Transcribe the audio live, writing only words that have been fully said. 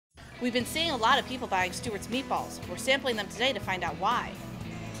We've been seeing a lot of people buying Stewart's meatballs. We're sampling them today to find out why.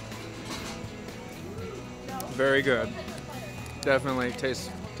 Very good. Definitely tastes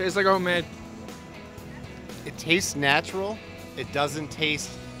like homemade. It tastes natural. It doesn't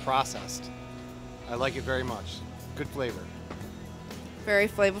taste processed. I like it very much. Good flavor. Very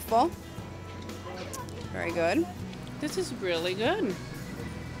flavorful. Very good. This is really good.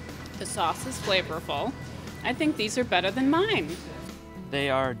 The sauce is flavorful. I think these are better than mine. They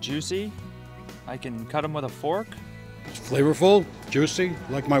are juicy. I can cut them with a fork. It's flavorful, juicy,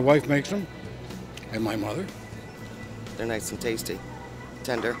 like my wife makes them, and my mother. They're nice and tasty,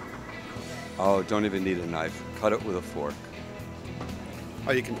 tender. Oh, don't even need a knife. Cut it with a fork.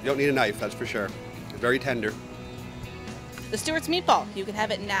 Oh, you don't need a knife, that's for sure. Very tender. The Stewart's meatball, you can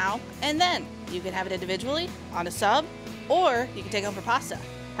have it now and then. You can have it individually, on a sub, or you can take it home for pasta.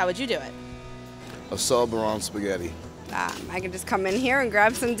 How would you do it? A sub or on spaghetti. I can just come in here and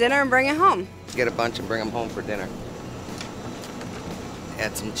grab some dinner and bring it home. Get a bunch and bring them home for dinner.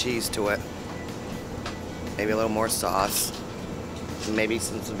 Add some cheese to it. Maybe a little more sauce. And maybe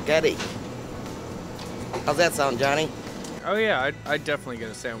some spaghetti. How's that sound, Johnny? Oh yeah, I'd definitely get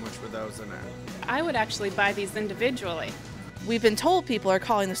a sandwich with those in it. I would actually buy these individually. We've been told people are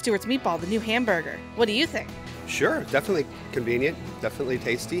calling the Stewart's meatball the new hamburger. What do you think? Sure, definitely convenient, definitely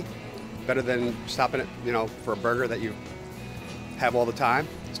tasty. Better than stopping at, for a burger that you have all the time.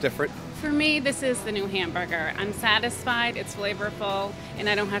 It's different. For me, this is the new hamburger. I'm satisfied, it's flavorful, and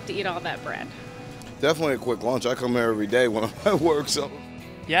I don't have to eat all that bread. Definitely a quick lunch. I come here every day when I'm at work, so.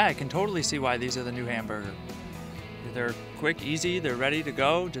 Yeah, I can totally see why these are the new hamburger. They're quick, easy, they're ready to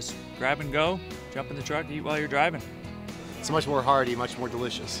go. Just grab and go, jump in the truck, eat while you're driving. It's much more hearty, much more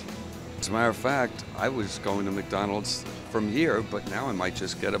delicious. As a matter of fact, I was going to McDonald's from here, but now I might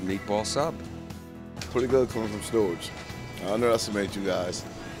just get a meatball sub. Pretty good coming from Stewart's. I underestimate you guys.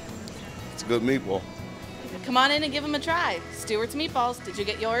 It's a good meatball. Come on in and give them a try. Stewart's meatballs. Did you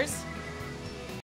get yours?